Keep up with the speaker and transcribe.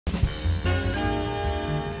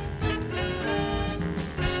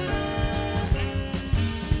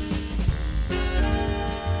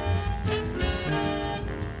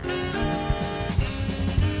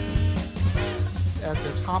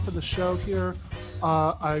top of the show here,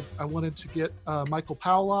 I wanted to get Michael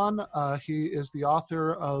Powell on. He is the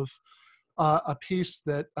author of a piece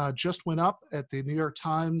that just went up at the New York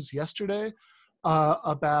Times yesterday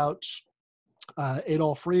about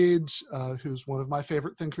Adolph Reed, who's one of my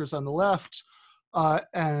favorite thinkers on the left,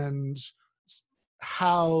 and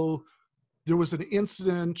how there was an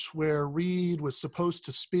incident where Reed was supposed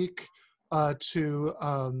to speak to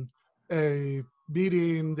a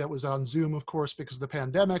meeting that was on Zoom, of course, because of the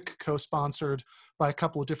pandemic, co-sponsored by a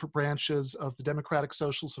couple of different branches of the Democratic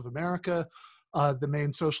Socialists of America, the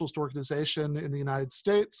main socialist organization in the United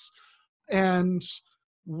States, and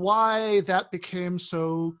why that became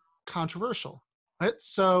so controversial, right?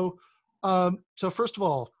 So first of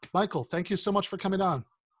all, Michael, thank you so much for coming on.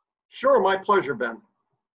 Sure, my pleasure, Ben.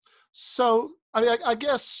 So, I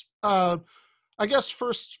guess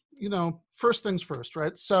first, first things first,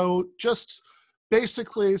 right? So just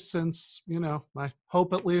basically, since, my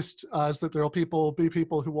hope at least is that there will be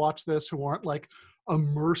people who watch this who aren't like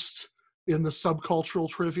immersed in the subcultural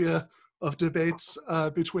trivia of debates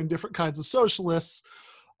between different kinds of socialists.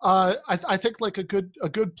 I think like a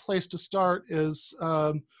good place to start is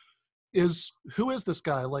who is this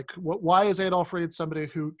guy? Like, why is Adolph Reed somebody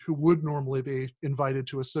who would normally be invited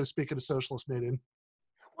to speak at a socialist meeting?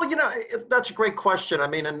 Well, that's a great question. I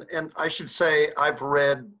mean, and I should say I've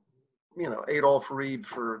read, Adolph Reed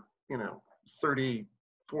for, 30,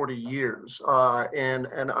 40 years.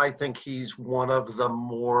 And I think he's one of the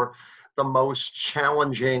most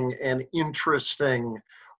challenging and interesting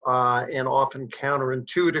and often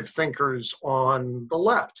counterintuitive thinkers on the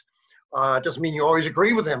left. It doesn't mean you always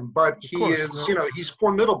agree with him, but he is, he's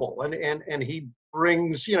formidable and he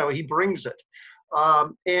brings, he brings it.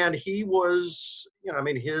 And he was,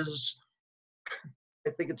 I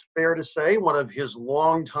think it's fair to say one of his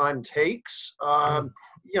longtime takes,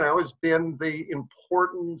 has been the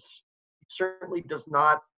importance. He certainly does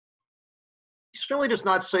not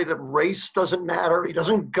say that race doesn't matter. He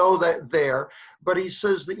doesn't go there, but he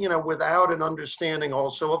says that, without an understanding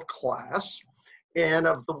also of class and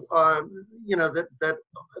of the, that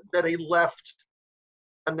a left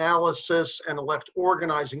analysis and a left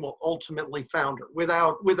organizing will ultimately founder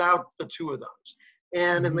without the two of those.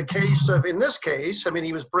 And in this case,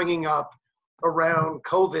 he was bringing up around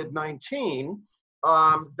COVID-19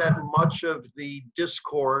 that much of the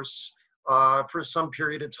discourse for some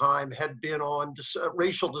period of time had been on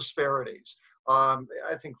racial disparities.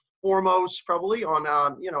 I think foremost probably on,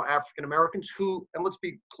 African Americans who, and let's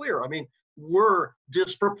be clear, we're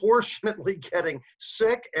disproportionately getting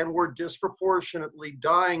sick and we're disproportionately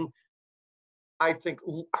dying, I think,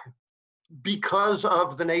 because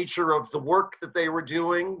of the nature of the work that they were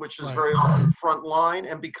doing, which is very often frontline,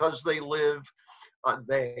 and because they live,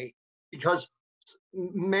 because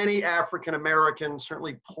many African Americans,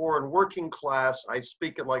 certainly poor and working class, I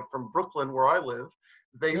speak it like from Brooklyn where I live,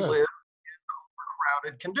 they live in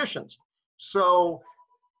overcrowded conditions. So,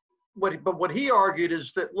 what he argued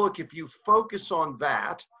is that, look, if you focus on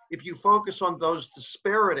that, if you focus on those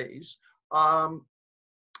disparities,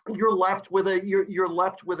 you're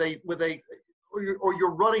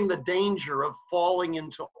running the danger of falling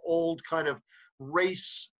into old kind of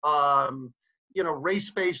race,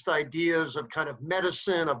 race-based ideas of kind of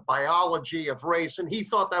medicine, of biology, of race, and he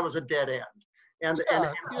thought that was a dead end.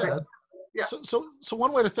 So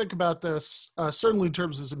one way to think about this, certainly in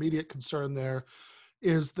terms of his immediate concern there,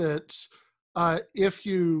 is that if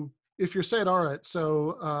you're saying, all right,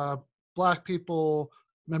 so Black people,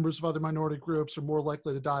 members of other minority groups are more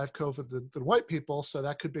likely to die of COVID than white people, so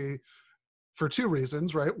that could be for two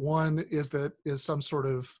reasons, right? One is some sort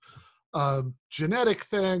of genetic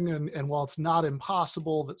thing, and while it's not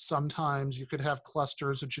impossible that sometimes you could have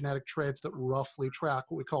clusters of genetic traits that roughly track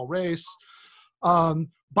what we call race, by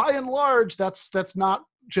and large, that's not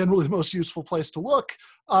generally the most useful place to look,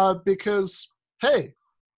 because, hey,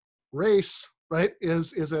 race, right,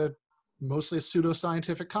 is mostly a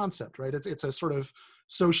pseudoscientific concept, right? It's a sort of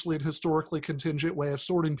socially and historically contingent way of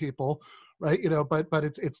sorting people, right? But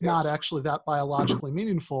it's not actually that biologically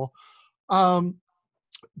meaningful.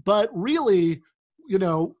 But really,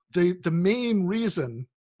 the main reason,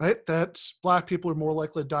 right, that Black people are more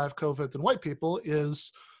likely to die of COVID than white people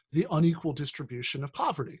is the unequal distribution of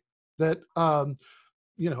poverty. That,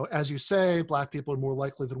 as you say, Black people are more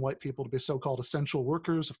likely than white people to be so-called essential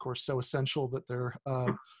workers, of course, so essential that they're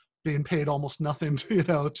being paid almost nothing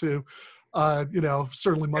to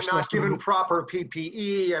certainly much and not less given proper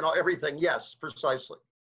PPE and everything. Yes, precisely.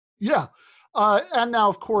 Yeah. And now,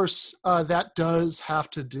 of course, that does have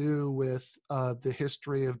to do with the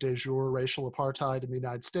history of de jure racial apartheid in the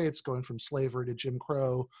United States, going from slavery to Jim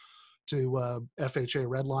Crow FHA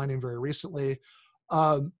redlining very recently.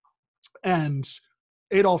 And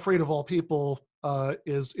Adolph Reed, of all people,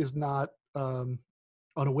 is not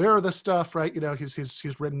unaware of this stuff, right?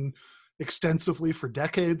 He's written extensively for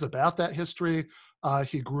decades about that history.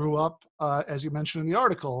 He grew up, as you mentioned in the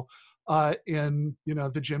article, in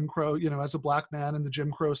the Jim Crow, as a black man in the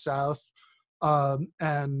Jim Crow South,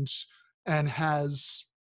 and has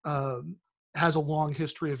a long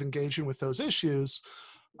history of engaging with those issues.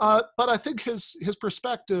 But I think his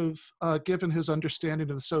perspective, given his understanding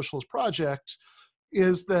of the socialist project,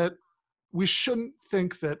 is that we shouldn't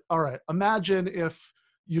think that, all right, imagine if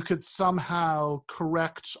you could somehow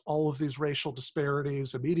correct all of these racial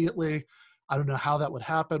disparities immediately. I don't know how that would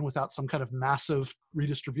happen without some kind of massive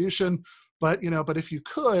redistribution, but if you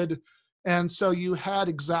could, and so you had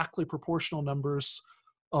exactly proportional numbers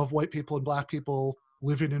of white people and black people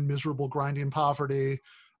living in miserable, grinding poverty,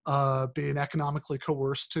 being economically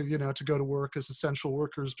coerced to go to work as essential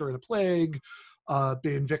workers during a plague,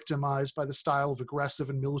 being victimized by the style of aggressive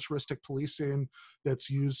and militaristic policing that's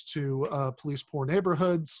used to police poor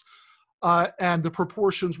neighborhoods. And the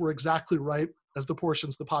proportions were exactly right as the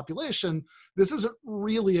portions of the population. This isn't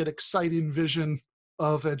really an exciting vision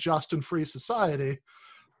of a just and free society.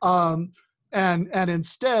 And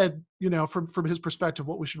instead, from his perspective,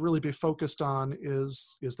 what we should really be focused on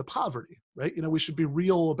is the poverty, right? We should be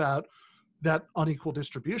real about that unequal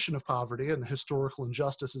distribution of poverty and the historical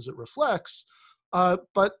injustices it reflects.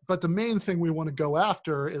 But the main thing we want to go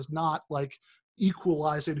after is not like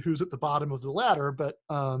equalizing who's at the bottom of the ladder, but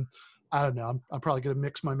I don't know. I'm probably going to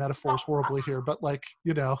mix my metaphors horribly here, but I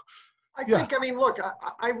think, look,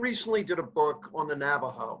 I recently did a book on the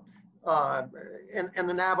Navajo, and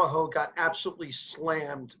the Navajo got absolutely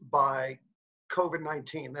slammed by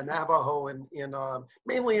COVID-19. The Navajo in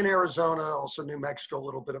mainly in Arizona, also New Mexico, a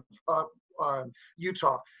little bit of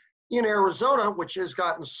Utah. In Arizona, which has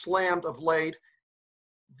gotten slammed of late,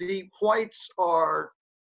 the whites are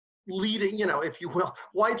leading, if you will.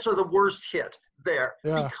 Whites are the worst hit there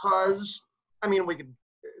because, we could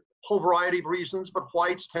whole variety of reasons, but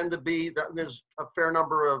whites tend to be, there's a fair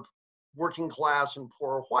number of working class and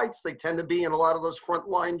poor whites. They tend to be in a lot of those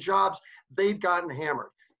frontline jobs. They've gotten hammered.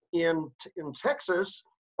 In Texas,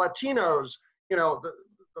 Latinos, the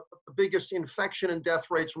biggest infection and death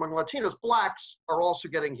rates among Latinos. Blacks are also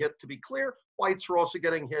getting hit, to be clear. Whites are also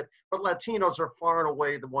getting hit, but Latinos are far and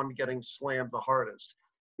away the one getting slammed the hardest.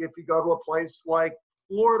 If you go to a place like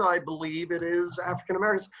Florida, I believe it is African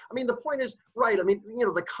Americans. The point is, right,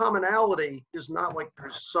 the commonality is not like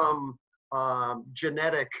there's some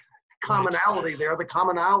genetic commonality there. The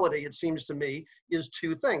commonality, it seems to me, is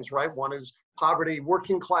two things, right? One is poverty,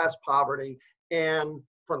 working class poverty, and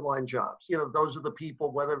frontline jobs. Those are the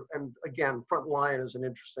people, and again, frontline is an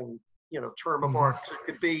interesting, term of art.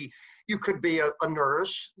 You could be a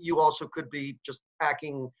nurse. You also could be just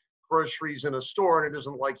packing groceries in a store, and it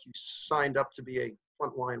isn't like you signed up to be a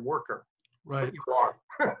frontline worker. Right. But you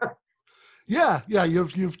are. Yeah.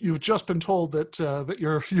 You've just been told that that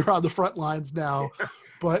you're on the front lines now,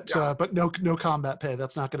 but no combat pay.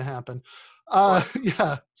 That's not going to happen. Right.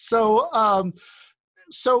 Yeah. So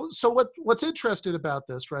what's interesting about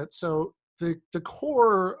this, right? So the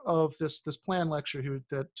core of this plan lecture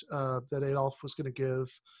that Adolph was going to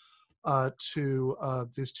give to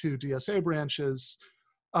these two DSA branches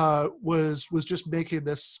was just making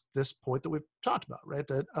this point that we've talked about, right?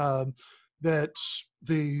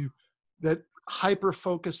 That hyper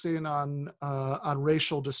focusing on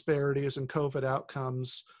racial disparities and COVID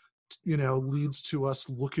outcomes, leads to us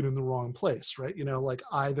looking in the wrong place, right? Like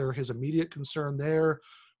either his immediate concern there,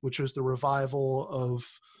 which is the revival of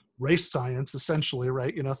race science, essentially,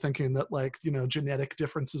 right? Thinking that genetic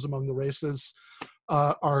differences among the races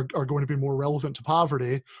are going to be more relevant to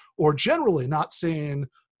poverty, or generally not seeing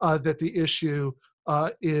that the issue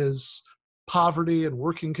is poverty and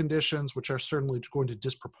working conditions, which are certainly going to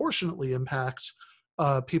disproportionately impact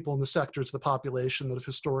people in the sectors of the population that have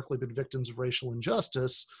historically been victims of racial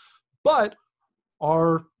injustice, but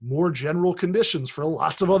are more general conditions for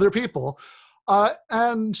lots of other people.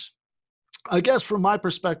 And I guess from my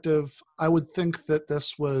perspective, I would think that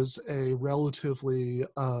this was a relatively,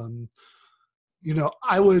 I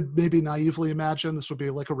would maybe naively imagine this would be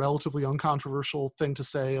like a relatively uncontroversial thing to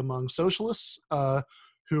say among socialists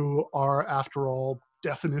who are, after all,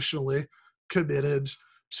 definitionally committed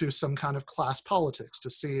to some kind of class politics, to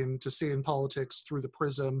seeing politics through the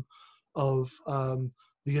prism of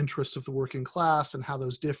the interests of the working class and how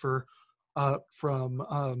those differ from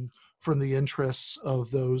the interests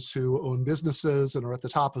of those who own businesses and are at the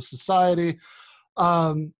top of society.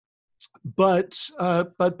 But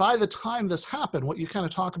by the time this happened, what you kind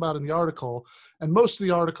of talk about in the article, and most of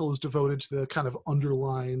the article is devoted to the kind of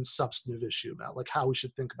underlying substantive issue about like how we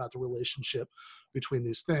should think about the relationship between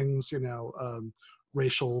these things,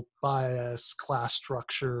 racial bias, class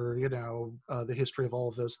structure, the history of all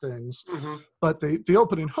of those things. Mm-hmm. But the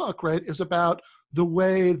opening hook, right, is about the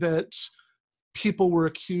way that people were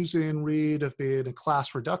accusing Reed of being a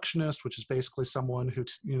class reductionist, which is basically someone who,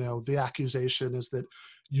 the accusation is that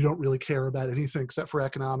you don't really care about anything except for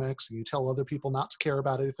economics, and you tell other people not to care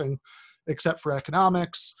about anything except for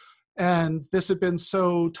economics. And this had been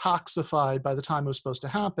so toxified by the time it was supposed to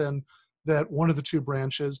happen that one of the two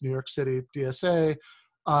branches, New York City DSA,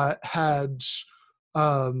 had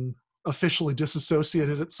officially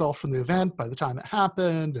disassociated itself from the event by the time it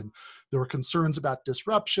happened, and there were concerns about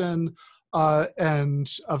disruption. And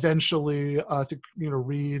eventually, I think,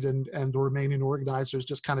 Reed and the remaining organizers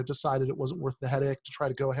just kind of decided it wasn't worth the headache to try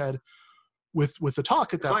to go ahead with the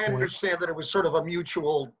talk at that point. I understand that it was sort of a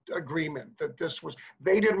mutual agreement that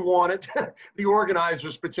they didn't want it, the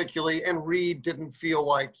organizers particularly, and Reed didn't feel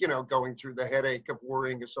like, going through the headache of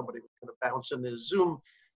worrying if somebody was going to bounce in his Zoom,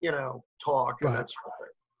 talk and Right. that sort of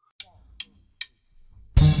thing.